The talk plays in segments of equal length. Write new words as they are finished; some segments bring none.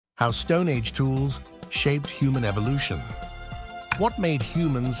How Stone Age tools shaped human evolution. What made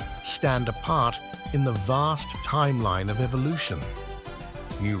humans stand apart in the vast timeline of evolution?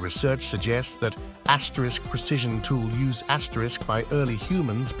 New research suggests that asterisk precision tool use asterisk by early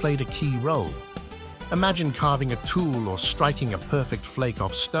humans played a key role. Imagine carving a tool or striking a perfect flake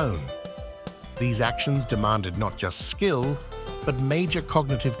off stone. These actions demanded not just skill, but major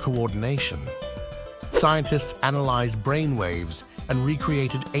cognitive coordination. Scientists analyzed brain waves and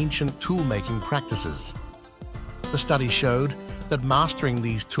recreated ancient tool-making practices. The study showed that mastering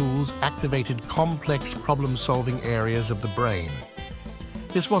these tools activated complex problem-solving areas of the brain.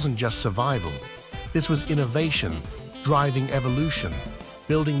 This wasn't just survival. This was innovation, driving evolution,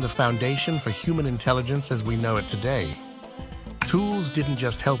 building the foundation for human intelligence as we know it today. Tools didn't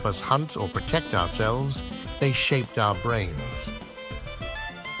just help us hunt or protect ourselves, they shaped our brains.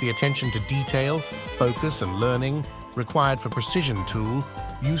 The attention to detail, focus, and learning required for precision tool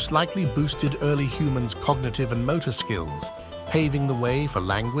use likely boosted early humans' cognitive and motor skills, paving the way for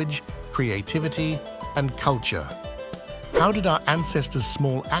language, creativity, and culture. How did our ancestors'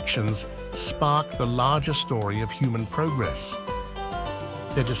 small actions spark the larger story of human progress?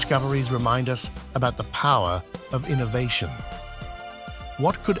 Their discoveries remind us about the power of innovation.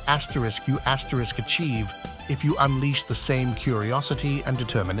 What could *U* achieve if you unleash the same curiosity and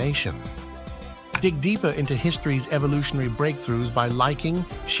determination? Dig deeper into history's evolutionary breakthroughs by liking,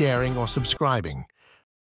 sharing, or subscribing.